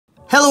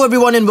Hello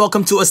everyone and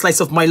welcome to A Slice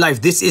of My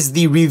Life. This is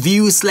the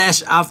review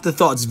slash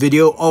afterthoughts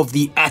video of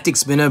the Attic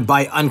Spinner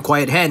by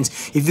Unquiet Hands.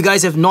 If you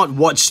guys have not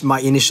watched my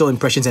initial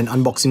impressions and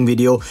unboxing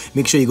video,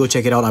 make sure you go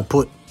check it out. I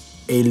put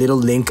a little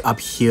link up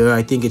here.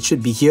 I think it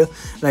should be here,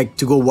 like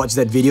to go watch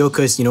that video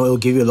because, you know, it'll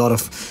give you a lot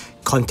of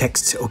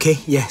context, okay?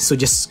 Yeah, so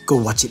just go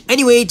watch it.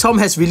 Anyway, Tom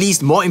has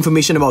released more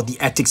information about the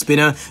Attic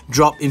Spinner,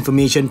 drop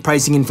information,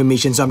 pricing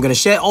information, so I'm going to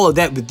share all of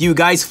that with you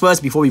guys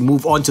first before we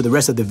move on to the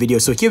rest of the video.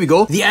 So here we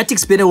go. The Attic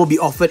Spinner will be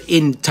offered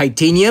in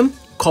titanium,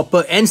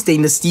 copper and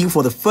stainless steel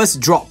for the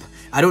first drop.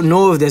 I don't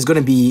know if there's going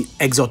to be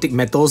exotic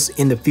metals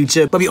in the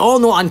future, but we all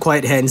know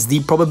Unquiet Hands,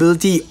 the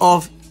probability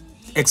of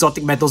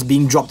exotic metals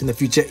being dropped in the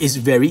future is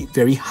very,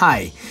 very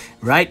high,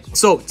 right?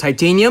 So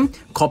titanium,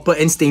 copper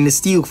and stainless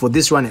steel for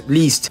this run at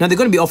least. Now they're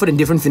going to be offered in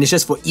different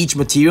finishes for each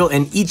material,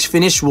 and each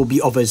finish will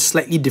be of a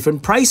slightly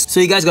different price.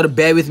 So you guys got to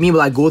bear with me while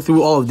I go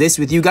through all of this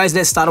with you guys.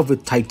 Let's start off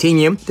with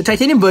titanium. The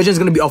titanium version is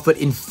going to be offered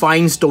in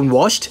fine stone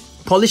washed,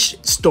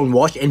 polished stone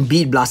washed and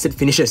bead blasted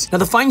finishes. Now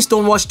the fine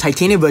stone washed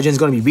titanium version is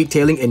going to be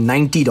retailing at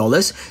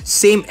 $90,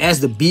 same as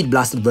the bead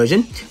blasted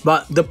version,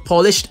 but the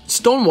polished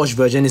stone washed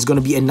version is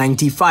going to be at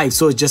 $95,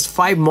 so it's just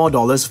 $5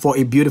 more for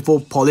a beautiful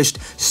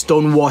polished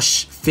stone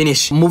wash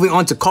finish. Moving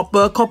on to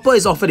copper. Copper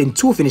is offered in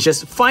two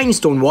finishes, fine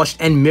stone washed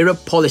and mirror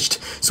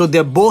polished, so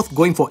they're both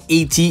going for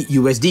 $80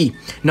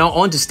 USD. Now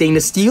on to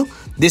stainless steel.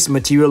 This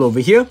material over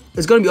here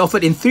is going to be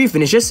offered in three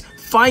finishes,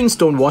 fine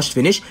stone washed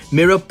finish,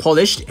 mirror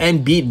polished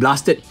and bead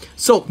blasted.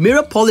 So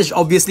mirror polished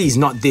obviously is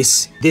not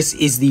this. This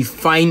is the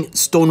fine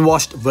stone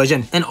washed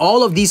version. And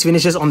all of these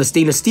finishes on the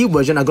stainless steel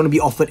version are going to be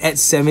offered at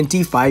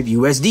 75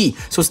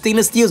 USD. So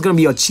stainless steel is going to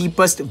be your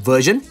cheapest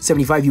version,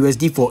 75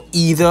 USD for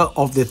either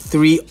of the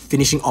three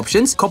finishing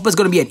options. Copper is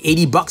going to be at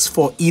 80 bucks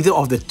for either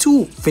of the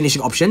two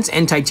finishing options,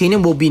 and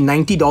titanium will be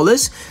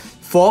 $90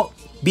 for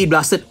bead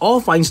blasted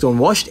or fine stone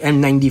washed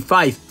and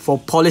 $95 for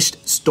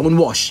polished stone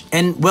wash.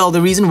 And well,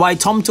 the reason why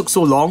Tom took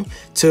so long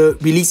to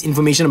release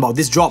information about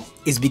this drop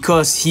is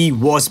because he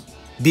was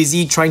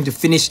busy trying to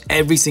finish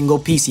every single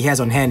piece he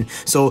has on hand.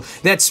 So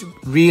that's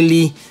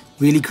really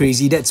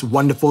crazy. That's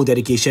wonderful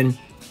dedication.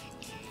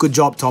 Good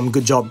job, Tom.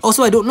 Good job.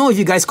 Also, I don't know if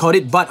you guys caught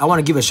it, but I want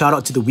to give a shout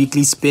out to the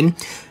weekly spin.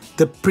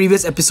 The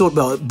previous episode,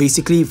 well,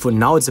 basically for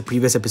now it's the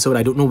previous episode.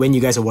 I don't know when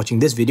you guys are watching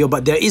this video,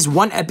 but there is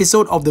one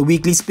episode of the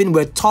weekly spin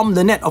where Tom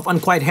Lanet of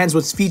Unquiet Hands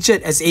was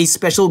featured as a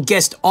special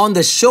guest on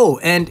the show,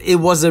 and it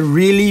was a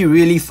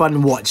really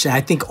fun watch.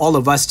 I think all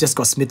of us just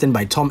got smitten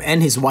by Tom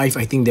and his wife.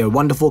 I think they're a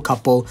wonderful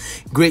couple,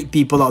 great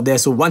people out there.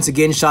 So once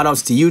again, shout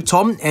outs to you,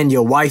 Tom, and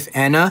your wife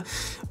Anna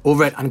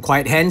over at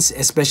Unquiet Hands,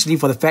 especially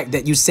for the fact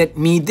that you sent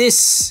me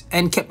this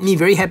and kept me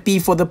very happy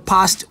for the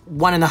past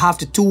 1.5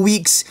 to 2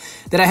 weeks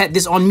that I had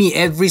this on me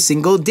every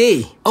single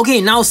day. Okay,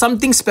 now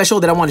something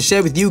special that I want to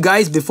share with you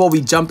guys before we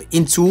jump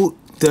into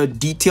the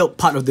detailed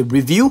part of the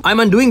review. I'm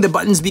undoing the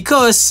buttons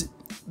because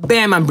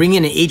bam, I'm bringing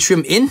an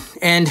atrium in,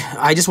 and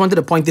I just wanted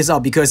to point this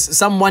out because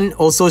someone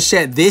also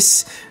shared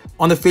this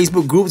on the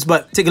Facebook groups,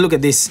 but take a look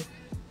at this.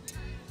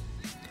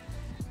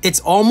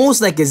 It's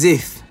almost like as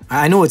if,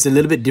 I know it's a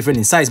little bit different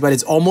in size, but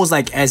it's almost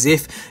like as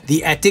if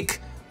the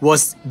attic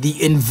was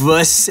the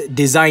inverse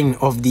design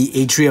of the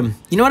atrium.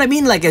 You know what I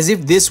mean? Like as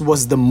if this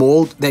was the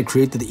mold that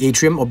created the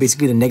atrium, or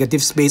basically the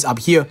negative space up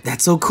here.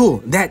 That's so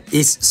cool. That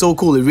is so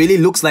cool. It really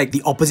looks like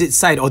the opposite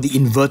side or the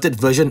inverted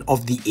version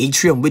of the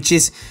atrium, which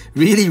is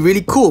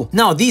really cool.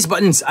 Now, these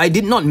buttons, I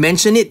did not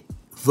mention it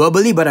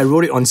verbally, but I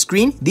wrote it on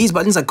screen. These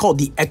buttons are called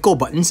the Echo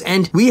buttons,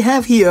 and we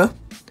have here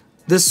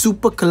the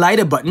Super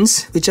Collider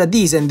buttons, which are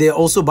these, and they're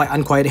also by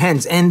Unquiet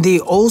Hands, and they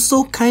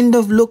also kind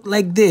of look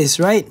like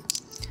this, right?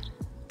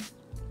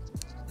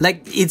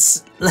 Like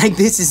it's like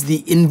this is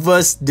the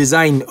inverse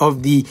design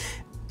of the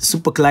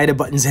Super Collider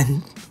buttons,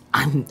 and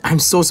I'm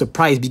so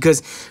surprised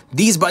because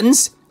these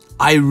buttons,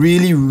 I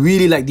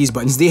really like these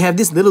buttons. They have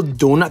this little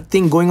donut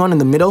thing going on in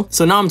the middle.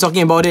 So now I'm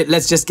talking about it,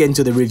 let's just get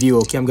into the review,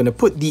 okay? I'm going to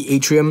put the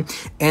atrium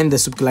and the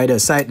Super Collider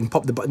aside and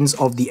pop the buttons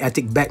of the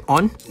attic back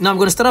on. Now I'm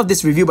going to start off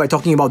this review by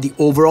talking about the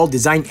overall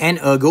design and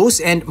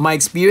ergos, and my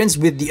experience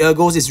with the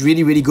ergos is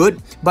really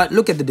good. But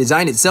look at the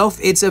design itself.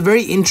 It's a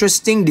very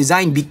interesting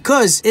design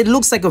because it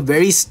looks like a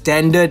very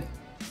standard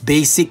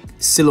basic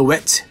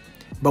silhouette.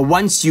 But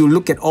once you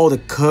look at all the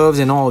curves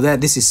and all of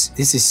that, this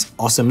is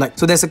awesome. Like,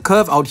 so there's a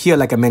curve out here,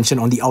 like I mentioned,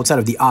 on the outside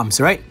of the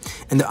arms, right?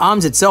 And the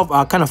arms itself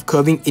are kind of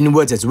curving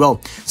inwards as well.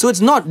 So it's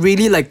not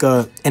really like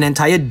an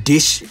entire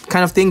dish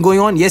kind of thing going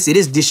on. Yes, it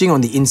is dishing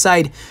on the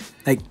inside,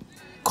 like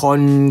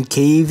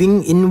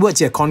concaving inwards.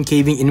 Yeah,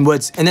 concaving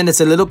inwards. And then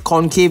there's a little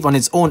concave on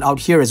its own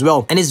out here as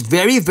well. And it's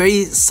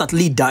very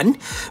subtly done,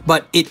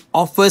 but it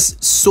offers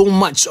so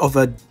much of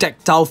a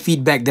tactile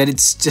feedback that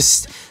it's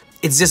just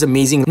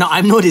amazing. Now,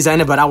 I'm no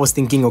designer, but I was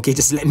thinking, okay,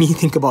 just let me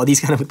think about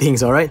these kind of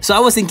things, alright? So I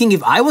was thinking,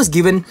 if I was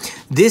given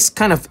this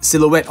kind of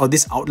silhouette or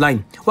this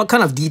outline, what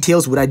kind of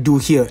details would I do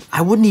here?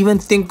 I wouldn't even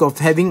think of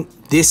having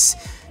this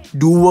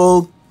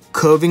dual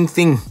curving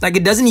thing. Like,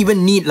 it doesn't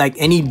even need like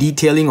any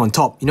detailing on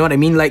top. You know what I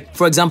mean? Like,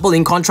 for example,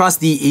 in contrast,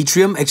 the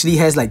Atrium actually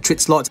has like trit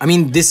slots. I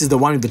mean, this is the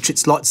one with the trit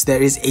slots.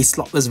 There is a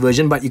slotless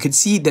version, but you could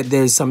see that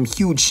there's some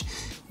huge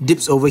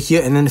dips over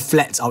here and then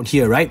flats out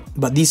here, right?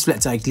 But these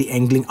flats are actually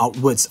angling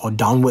outwards or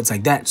downwards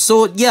like that.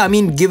 So yeah, I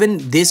mean,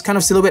 given this kind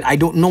of silhouette, I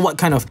don't know what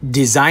kind of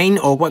design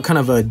or what kind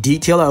of a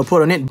detail I'll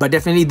put on it, but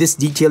definitely this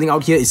detailing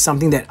out here is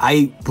something that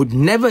I would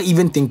never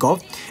even think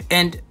of.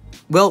 And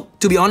well,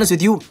 to be honest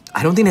with you,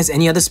 I don't think there's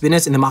any other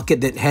spinners in the market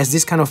that has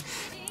this kind of,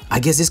 I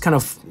guess, this kind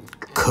of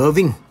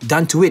curving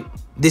done to it.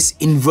 This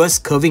inverse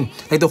curving.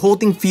 Like, the whole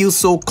thing feels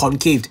so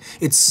concaved.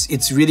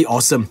 It's really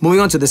awesome.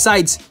 Moving on to the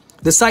sides.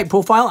 The side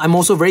profile, I'm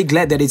also very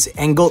glad that it's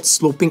angled,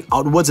 sloping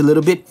outwards a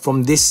little bit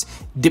from this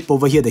dip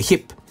over here, the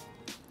hip.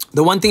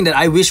 The one thing that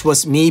I wish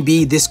was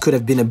maybe this could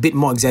have been a bit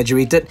more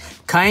exaggerated,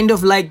 kind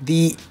of like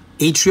the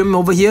Atrium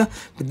over here,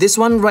 but this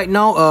one right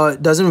now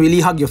doesn't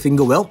really hug your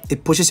finger well.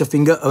 It pushes your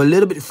finger a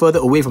little bit further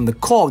away from the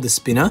core of the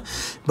spinner,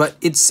 but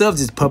it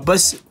serves its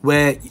purpose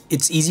where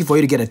it's easy for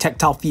you to get a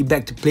tactile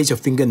feedback to place your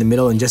finger in the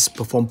middle and just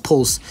perform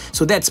pulls.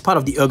 So that's part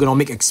of the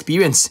ergonomic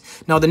experience.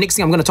 Now, the next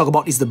thing I'm going to talk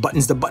about is the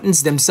buttons. The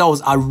buttons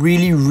themselves are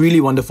really,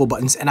 really wonderful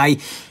buttons, and I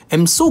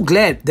am so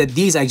glad that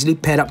these are actually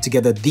paired up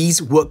together.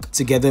 These work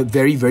together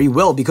very, very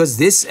well, because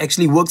this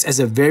actually works as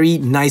a very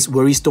nice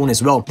worry stone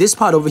as well. This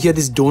part over here,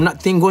 this donut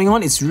thing going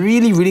on, it's really,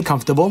 really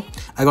comfortable.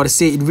 I gotta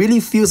say, it really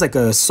feels like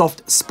a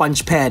soft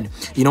sponge pad,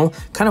 you know,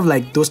 kind of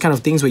like those kind of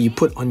things where you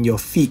put on your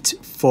feet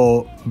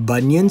for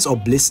bunions or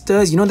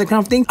blisters, you know, that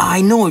kind of thing.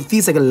 I know, it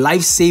feels like a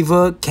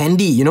lifesaver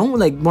candy, you know,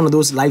 like one of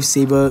those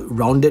lifesaver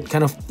rounded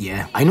kind of,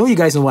 yeah, I know you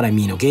guys know what I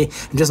mean, okay?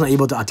 I'm just not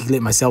able to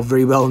articulate myself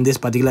very well in this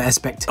particular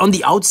aspect. On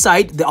the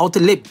outside, the outer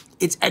lip,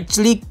 it's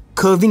actually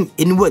curving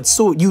inwards,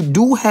 so you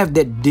do have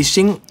that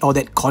dishing or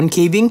that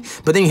concaving,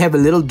 but then you have a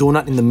little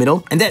donut in the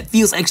middle, and that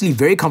feels actually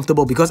very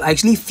comfortable because I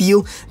actually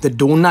feel the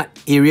donut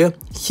area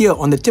here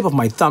on the tip of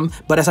my thumb,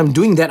 but as I'm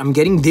doing that, I'm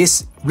getting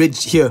this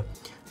ridge here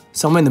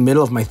somewhere in the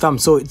middle of my thumb,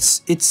 so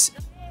it's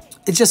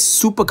just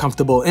super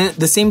comfortable. And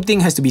the same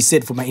thing has to be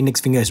said for my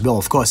index finger as well,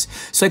 of course.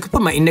 So I could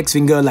put my index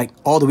finger like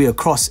all the way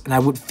across and I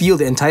would feel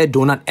the entire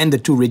donut and the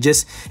two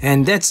ridges,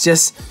 and that's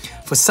just,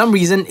 for some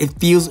reason, it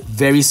feels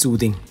very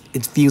soothing.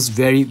 It feels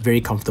very,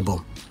 very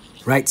comfortable,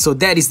 right? So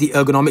that is the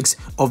ergonomics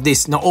of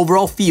this. Now,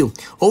 overall feel.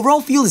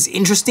 Overall feel is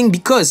interesting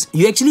because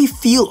you actually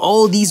feel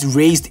all these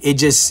raised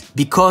edges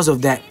because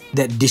of that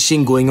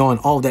dishing going on,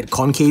 all that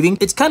concaving.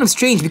 It's kind of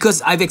strange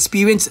because I've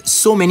experienced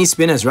so many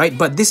spinners, right?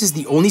 But this is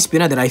the only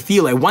spinner that I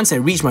feel like once I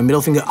reach my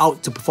middle finger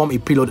out to perform a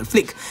preloaded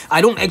flick, I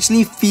don't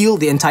actually feel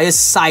the entire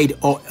side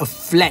or a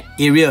flat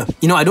area.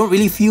 You know, I don't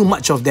really feel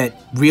much of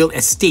that real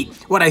estate.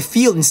 What I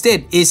feel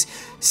instead is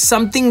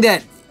something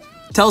that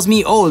tells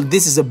me, oh,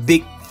 this is a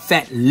big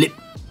fat lip.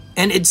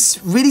 And it's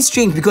really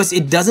strange because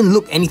it doesn't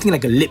look anything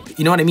like a lip.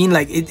 You know what I mean?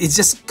 Like, it's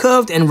just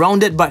curved and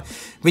rounded, but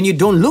when you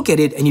don't look at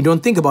it and you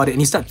don't think about it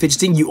and you start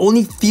fidgeting, you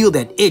only feel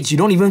that edge. You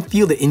don't even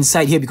feel the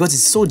inside here because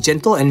it's so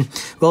gentle, and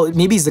well,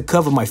 maybe it's the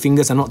curve of my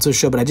fingers, I'm not so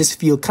sure, but I just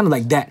feel kind of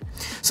like that.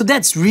 So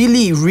that's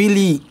really,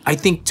 really, I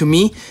think, to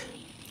me,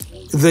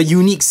 the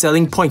unique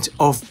selling point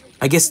of,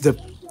 I guess, the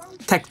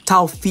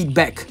tactile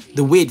feedback,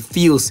 the way it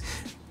feels,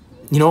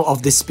 you know,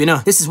 of this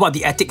spinner. This is what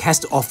the Attic has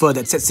to offer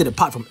that sets it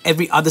apart from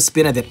every other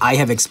spinner that I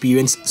have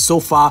experienced so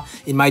far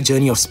in my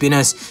journey of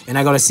spinners. And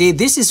I gotta say,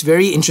 this is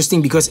very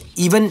interesting because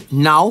even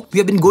now, we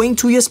have been going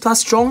 2 years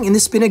plus strong in the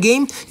spinner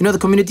game. You know, the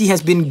community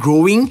has been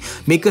growing,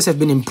 makers have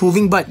been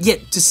improving, but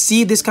yet to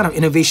see this kind of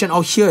innovation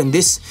out here in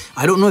this,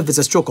 I don't know if it's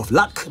a stroke of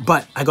luck,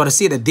 but I gotta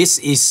say that this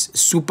is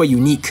super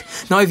unique.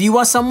 Now, if you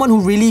are someone who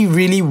really,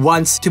 really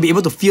wants to be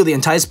able to feel the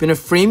entire spinner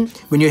frame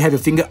when you have your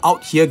finger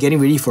out here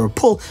getting ready for a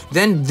pull,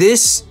 then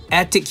this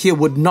Attic here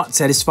would not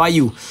satisfy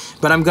you.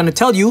 But I'm gonna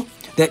tell you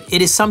that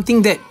it is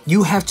something that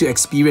you have to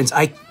experience.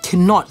 I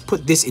cannot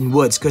put this in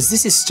words because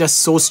this is just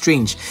so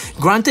strange.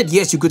 Granted,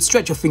 yes, you could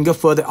stretch your finger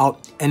further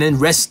out and then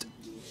rest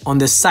on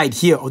the side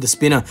here of the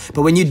spinner,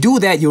 but when you do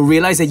that, you'll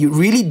realize that you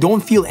really don't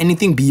feel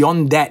anything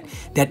beyond that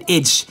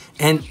edge.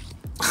 And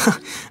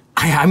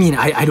I mean,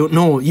 I don't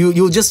know,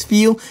 you'll just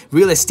feel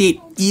real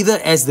estate either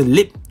as the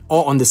lip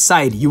or on the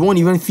side. You won't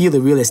even feel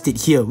the real estate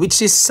here, which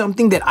is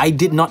something that I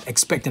did not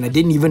expect and I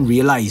didn't even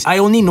realize. I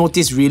only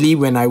noticed really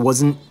when I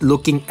wasn't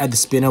looking at the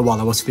spinner while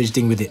I was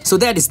fidgeting with it. So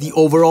that is the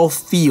overall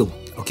feel.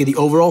 Okay, the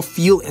overall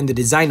feel and the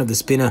design of the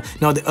spinner.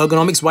 Now, the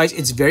ergonomics wise,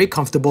 it's very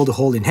comfortable to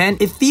hold in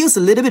hand. It feels a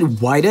little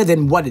bit wider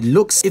than what it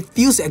looks. It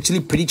feels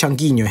actually pretty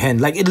chunky in your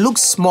hand. Like, it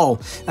looks small.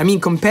 I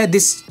mean, compare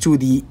this to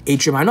the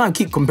Atrium. I know I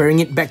keep comparing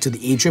it back to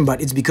the Atrium, but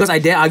it's because I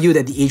dare argue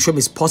that the Atrium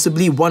is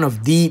possibly one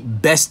of the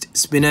best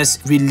spinners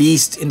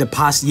released in the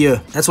past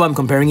year. That's why I'm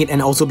comparing it,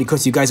 and also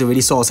because you guys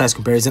already saw a size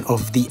comparison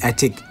of the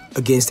Attic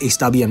against a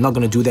Stubby. I'm not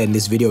going to do that in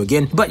this video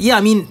again. But yeah,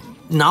 I mean,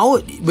 now,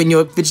 when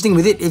you're fidgeting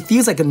with it, it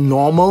feels like a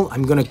normal,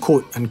 I'm gonna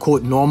quote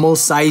unquote, normal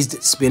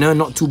sized spinner,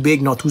 not too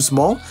big, not too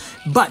small.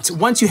 But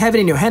once you have it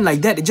in your hand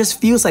like that, it just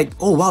feels like,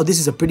 oh wow,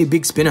 this is a pretty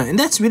big spinner. And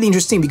that's really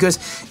interesting because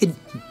it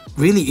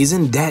really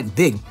isn't that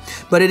big.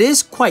 But it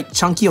is quite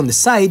chunky on the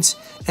sides,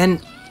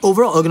 and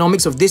overall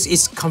ergonomics of this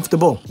is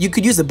comfortable. You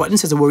could use the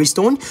buttons as a worry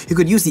stone, you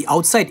could use the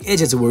outside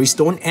edge as a worry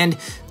stone, and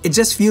it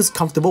just feels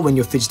comfortable when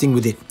you're fidgeting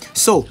with it.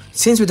 So,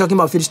 since we're talking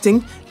about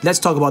fidgeting, let's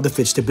talk about the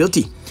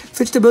fidgetability.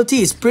 Fidgetability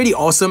is pretty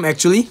awesome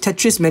actually.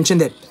 Tetris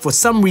mentioned that for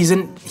some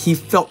reason, he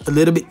felt a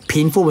little bit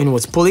painful when he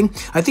was pulling.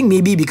 I think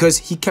maybe because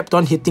he kept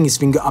on hitting his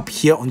finger up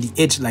here on the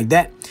edge like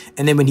that,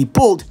 and then when he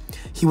pulled,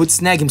 he would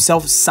snag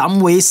himself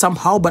some way,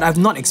 somehow, but I've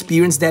not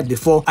experienced that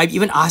before. I've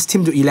even asked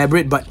him to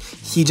elaborate, but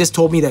he just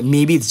told me that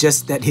maybe it's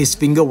just that his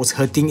finger was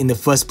hurting in the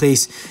first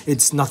place.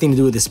 It's nothing to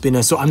do with the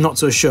spinner, so I'm not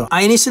so sure.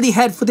 I initially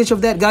had footage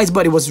of that, guys,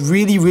 but it was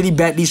really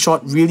badly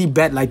shot, really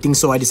bad lighting,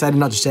 so I decided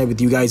not to share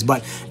with you guys,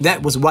 but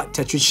that was what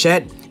Tetris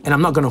shared, and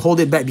I'm not going to hold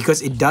it back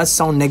because it does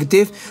sound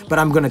negative, but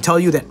I'm going to tell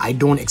you that I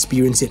don't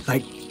experience it.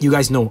 Like you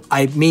guys know,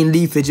 I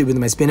mainly fidget with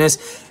my spinners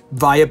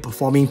via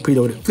performing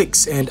preloaded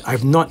flicks, and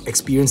I've not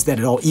experienced that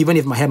at all, even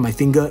if I have my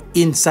finger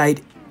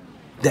inside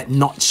that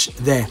notch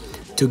there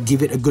to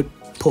give it a good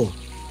pull.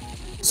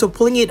 So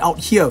pulling it out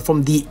here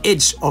from the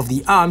edge of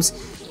the arms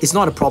is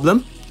not a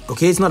problem.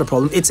 Okay, it's not a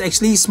problem. It's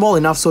actually small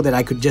enough so that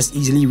I could just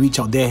easily reach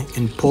out there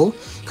and pull,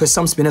 because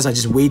some spinners are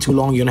just way too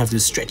long. You don't have to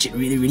stretch it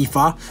really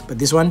far, but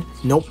this one,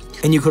 nope.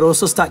 And you could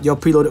also start your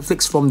preloaded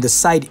flicks from the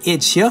side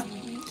edge here,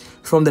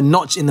 from the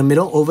notch in the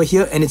middle over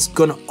here, and it's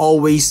gonna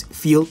always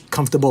feel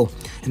comfortable.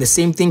 And the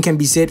same thing can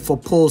be said for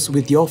pulls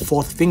with your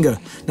fourth finger.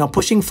 Now,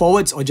 pushing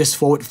forwards or just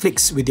forward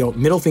flicks with your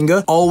middle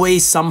finger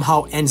always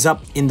somehow ends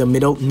up in the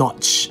middle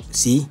notch.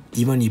 See,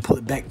 even when you pull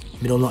it back,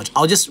 middle notch.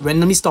 I'll just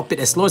randomly stop it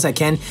as slow as I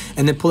can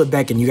and then pull it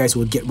back, and you guys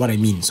will get what I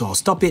mean. So I'll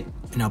stop it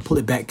and I'll pull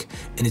it back,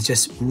 and it's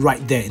just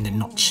right there in the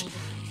notch.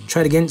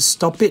 Try it again,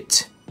 stop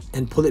it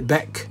and pull it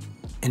back,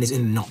 and it's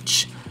in the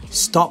notch.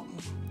 Stop,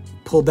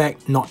 pull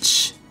back,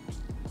 notch.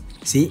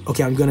 See?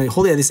 Okay, I'm gonna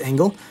hold it at this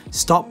angle.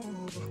 Stop,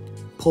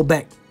 pull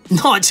back,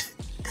 notch.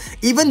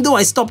 Even though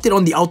I stopped it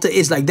on the outer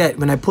edge like that,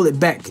 when I pull it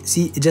back,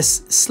 see, it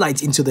just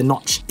slides into the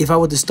notch. If I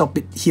were to stop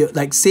it here,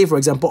 like say for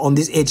example on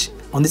this edge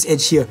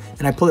here,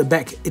 and I pull it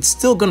back, it's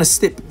still gonna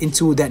slip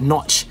into that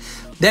notch.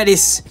 That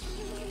is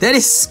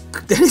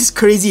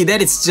crazy.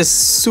 That is just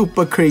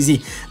super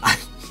crazy.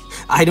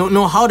 I don't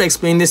know how to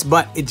explain this,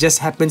 but it just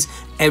happens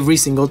every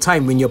single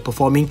time when you're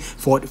performing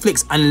forward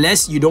flicks,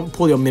 unless you don't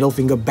pull your middle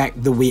finger back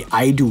the way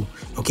I do,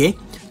 okay?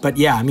 But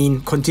yeah, I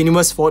mean,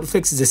 continuous forward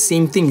flicks is the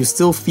same thing. You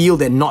still feel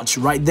that notch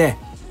right there.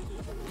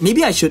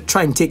 Maybe I should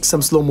try and take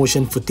some slow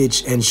motion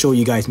footage and show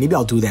you guys. Maybe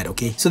I'll do that,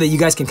 okay? So that you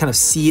guys can kind of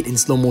see it in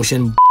slow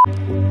motion.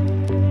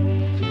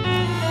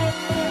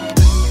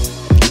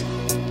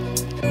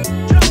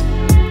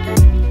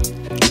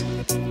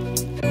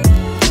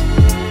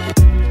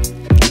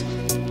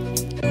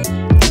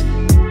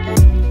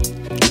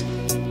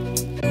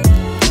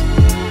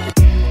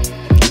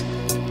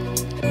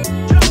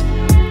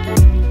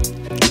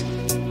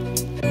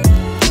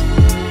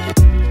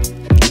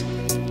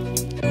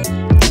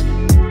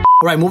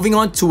 Alright, moving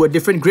on to a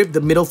different grip,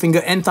 the middle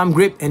finger and thumb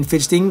grip, and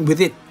fidgeting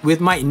with it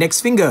with my index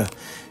finger.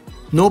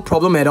 No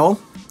problem at all.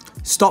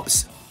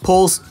 Stops,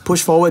 pulls,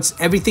 push forwards,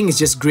 everything is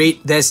just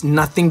great. There's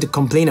nothing to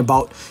complain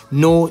about.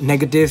 No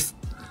negative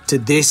to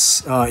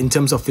this in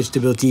terms of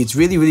fidgetability. It's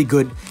really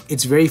good.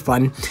 It's very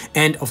fun.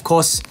 And of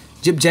course,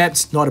 jib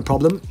jabs, not a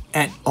problem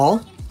at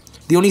all.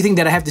 The only thing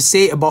that I have to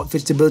say about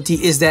fidgetability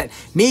is that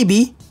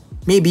maybe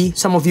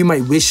some of you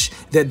might wish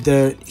that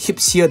the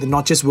hips here, the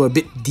notches were a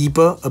bit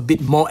deeper, a bit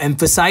more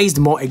emphasized,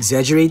 more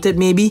exaggerated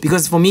maybe.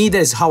 Because for me,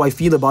 that's how I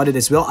feel about it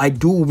as well. I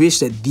do wish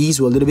that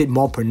these were a little bit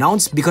more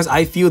pronounced, because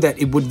I feel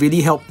that it would really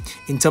help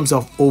in terms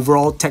of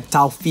overall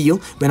tactile feel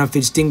when I'm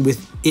fidgeting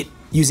with it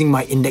using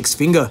my index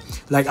finger.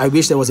 Like, I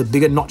wish there was a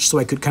bigger notch so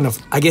I could kind of,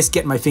 I guess,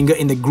 get my finger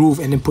in the groove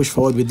and then push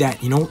forward with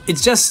that, you know?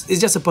 It's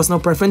just a personal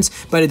preference,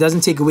 but it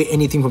doesn't take away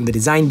anything from the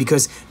design,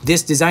 because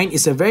this design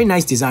is a very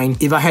nice design.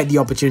 If I had the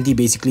opportunity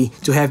basically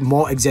to have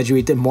more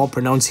exaggerated, more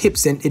pronounced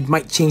hips, then it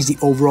might change the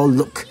overall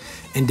look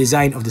and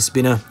design of the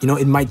spinner. You know,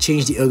 it might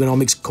change the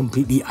ergonomics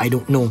completely, I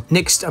don't know.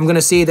 Next, I'm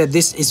gonna say that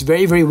this is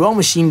very well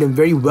machined and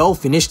very well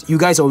finished. You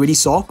guys already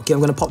saw. Okay, I'm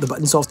gonna pop the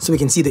buttons off so we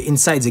can see the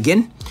insides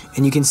again.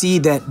 And you can see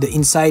that the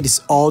inside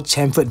is all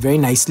chamfered very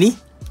nicely.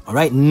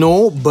 Alright,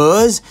 no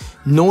burrs,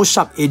 no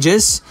sharp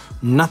edges,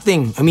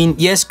 nothing. I mean,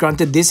 yes,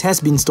 granted, this has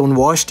been stone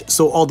washed,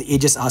 so all the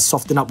edges are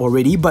softened up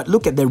already, but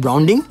look at the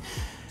rounding.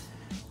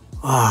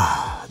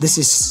 This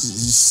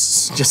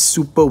is just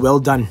super well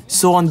done.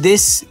 So on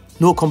this,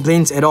 no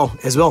complaints at all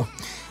as well.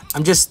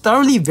 I'm just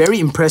thoroughly very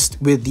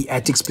impressed with the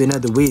Attic Spinner,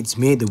 the way it's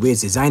made, the way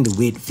it's designed, the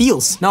way it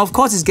feels. Now, of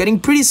course, it's getting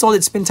pretty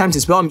solid spin times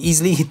as well. I'm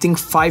easily hitting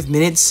 5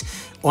 minutes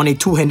on a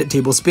two-handed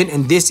table spin,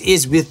 and this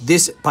is with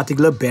this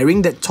particular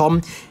bearing that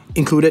Tom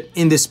included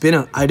in this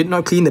spinner. I did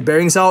not clean the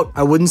bearings out.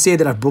 I wouldn't say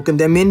that I've broken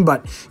them in,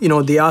 but you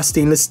know, they are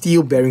stainless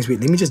steel bearings. Wait,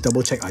 let me just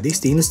double check. Are they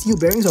stainless steel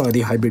bearings or are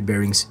they hybrid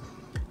bearings?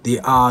 They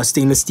are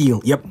stainless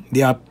steel. Yep,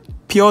 they are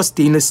pure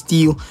stainless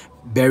steel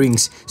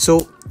bearings.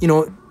 So, you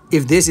know,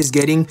 if this is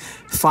getting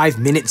 5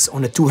 minutes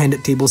on a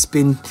two-handed table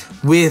spin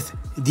with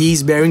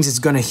these bearings, it's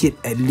gonna hit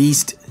at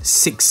least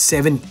 6,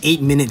 7,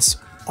 8 minutes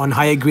on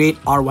higher grade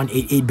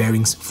R188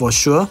 bearings for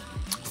sure.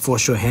 for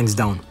sure, hands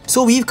down.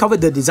 So we've covered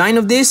the design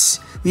of this,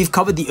 we've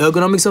covered the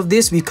ergonomics of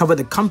this, we've covered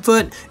the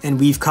comfort, and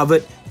we've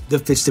covered the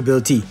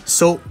fidgetability.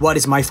 So what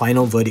is my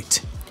final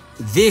verdict?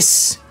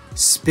 This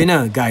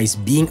spinner, guys,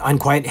 being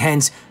Unquiet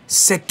Hands'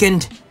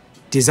 second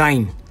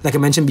design. Like I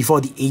mentioned before,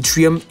 the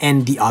Atrium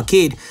and the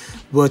Arcade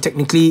were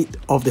technically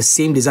of the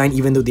same design,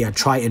 even though they are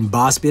tri and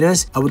bar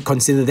spinners. I would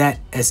consider that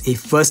as a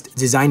first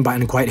design by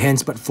Unquiet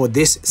Hands, but for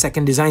this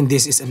second design,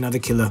 this is another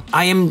killer.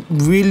 I am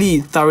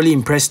really thoroughly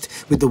impressed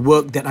with the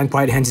work that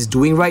Unquiet Hands is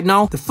doing right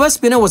now. The first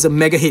spinner was a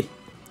mega hit.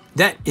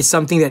 That is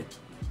something that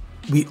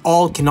we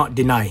all cannot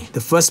deny.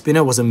 The first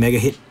spinner was a mega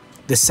hit.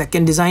 The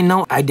second design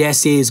now, I dare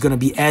say, is going to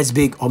be as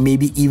big or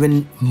maybe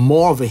even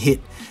more of a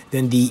hit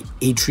than the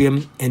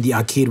Atrium and the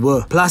Arcade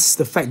were. Plus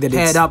the fact that it's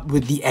paired up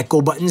with the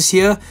echo buttons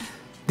here.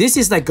 This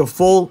is like a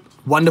full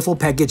wonderful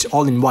package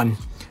all in one.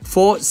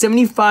 For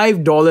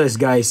 $75,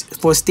 guys,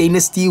 for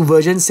stainless steel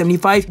version,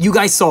 $75, you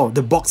guys saw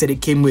the box that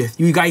it came with.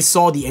 You guys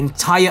saw the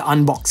entire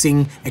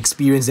unboxing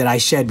experience that I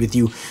shared with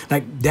you.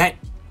 Like that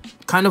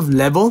kind of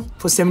level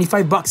for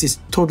 75 bucks is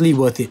totally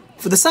worth it.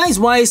 For the size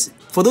wise,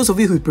 for those of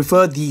you who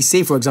prefer the,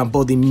 say for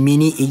example, the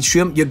mini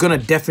Atrium, you're gonna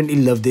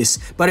definitely love this.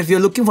 But if you're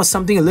looking for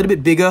something a little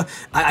bit bigger,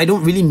 I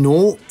don't really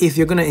know if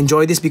you're gonna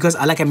enjoy this because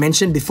like I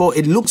mentioned before,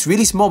 it looks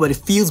really small but it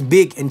feels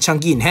big and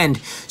chunky in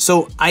hand.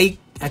 So I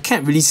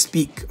can't really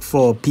speak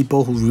for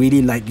people who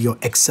really like your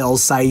XL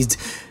sized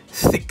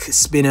thick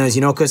spinners,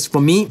 you know, because for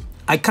me,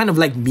 I kind of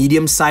like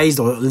medium-sized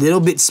or a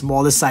little bit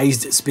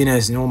smaller-sized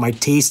spinners. You know, my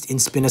taste in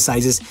spinner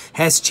sizes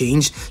has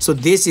changed. So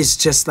this is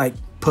just like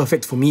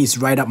perfect for me. It's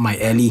right up my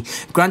alley.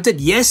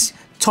 Granted, yes,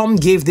 Tom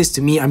gave this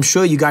to me. I'm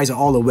sure you guys are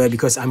all aware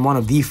because I'm one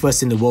of the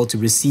first in the world to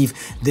receive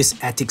this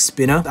Attic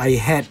spinner. I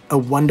had a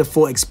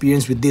wonderful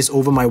experience with this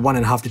over my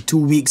 1.5 to 2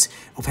 weeks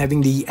of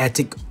having the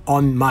Attic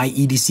on my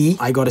EDC.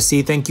 I gotta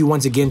say thank you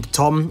once again to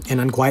Tom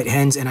and Unquiet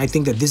Hands, and I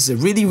think that this is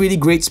a really, really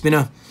great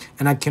spinner,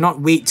 and I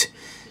cannot wait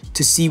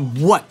to see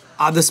what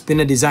other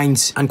spinner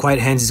designs Unquiet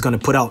Hands is going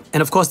to put out.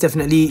 And of course,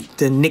 definitely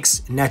the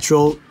next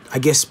natural, I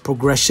guess,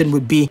 progression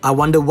would be, I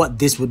wonder what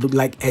this would look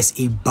like as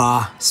a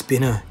bar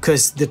spinner,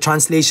 because the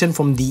translation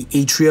from the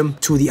Atrium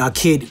to the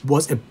Arcade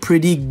was a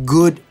pretty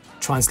good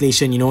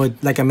translation. You know,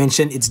 like I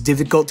mentioned, it's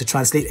difficult to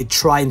translate a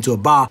tri into a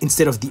bar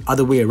instead of the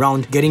other way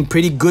around. Getting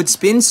pretty good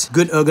spins,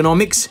 good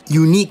ergonomics,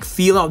 unique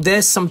feel out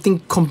there, something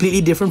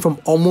completely different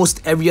from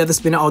almost every other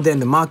spinner out there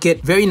in the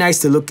market. Very nice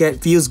to look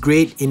at, feels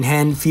great in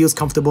hand, feels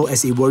comfortable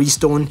as a worry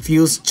stone,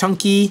 feels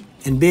chunky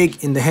and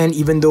big in the hand,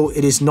 even though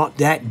it is not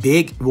that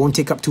big. It won't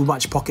take up too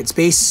much pocket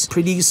space.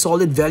 Pretty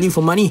solid value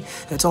for money.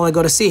 That's all I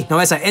gotta say. Now,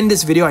 as I end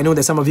this video, I know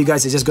that some of you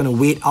guys are just gonna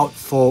wait out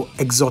for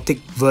exotic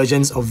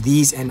versions of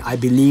these, and I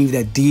believe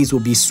that these will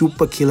be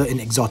super killer in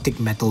exotic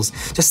metals.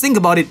 Just think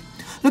about it.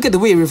 Look at the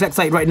way it reflects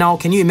light right now.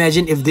 Can you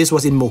imagine if this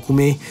was in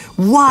Mokume?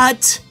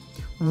 What?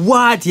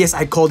 Yes,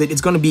 I called it. It's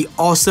going to be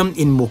awesome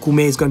in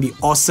Mokume. It's going to be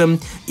awesome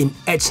in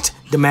etched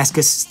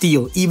Damascus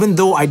steel. Even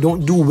though I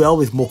don't do well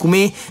with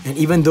Mokume, and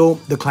even though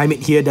the climate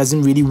here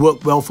doesn't really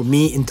work well for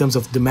me in terms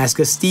of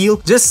Damascus steel,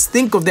 just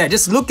think of that.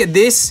 Just look at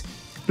this.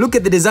 Look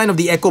at the design of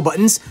the echo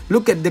buttons.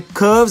 Look at the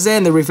curves there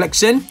and the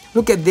reflection.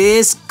 Look at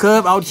this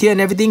curve out here and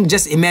everything.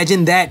 Just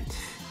imagine that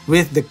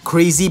with the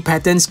crazy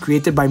patterns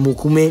created by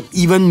Mokume,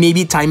 even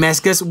maybe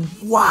Damascus.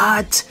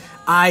 What?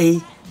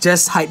 I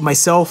just hyped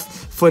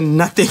myself for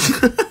nothing.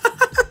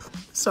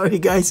 Sorry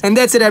guys. And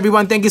that's it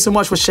everyone. Thank you so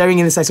much for sharing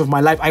in the slice of my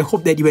life. I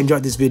hope that you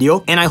enjoyed this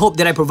video, and I hope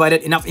that I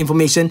provided enough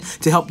information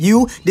to help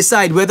you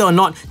decide whether or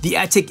not the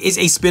Attic is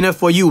a spinner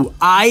for you.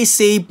 I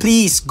say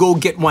please go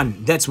get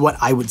one. That's what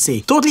I would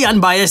say. Totally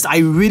unbiased. I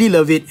really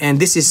love it, and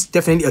this is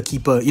definitely a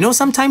keeper. You know,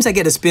 sometimes I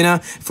get a spinner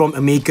from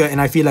a maker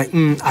and I feel like,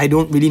 I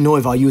don't really know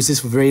if I'll use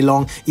this for very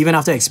long. Even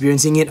after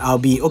experiencing it, I'll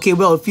be, okay,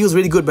 well, it feels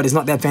really good, but it's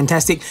not that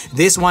fantastic.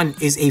 This one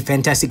is a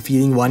fantastic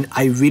feeling one.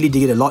 I really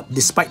dig it a lot,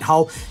 despite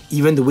how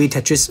even the way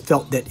Tetris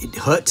felt that it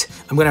hurt.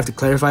 I'm gonna have to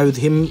clarify with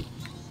him,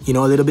 you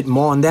know, a little bit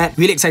more on that.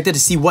 Really excited to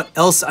see what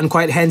else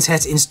Unquiet Hands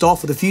has in store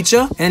for the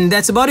future. And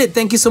that's about it.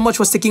 Thank you so much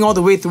for sticking all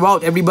the way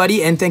throughout,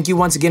 everybody, and thank you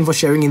once again for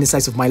sharing in the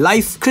slice of my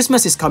life.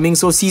 Christmas is coming,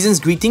 so season's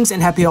greetings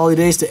and happy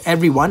holidays to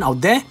everyone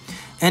out there.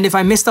 And if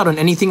I missed out on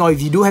anything, or if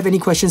you do have any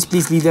questions,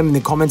 please leave them in the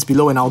comments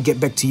below and I'll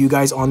get back to you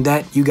guys on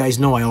that. You guys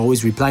know I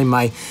always reply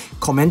my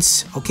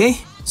comments, okay?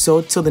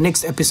 So till the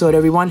next episode,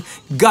 everyone,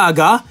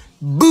 Gaga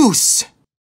Boost!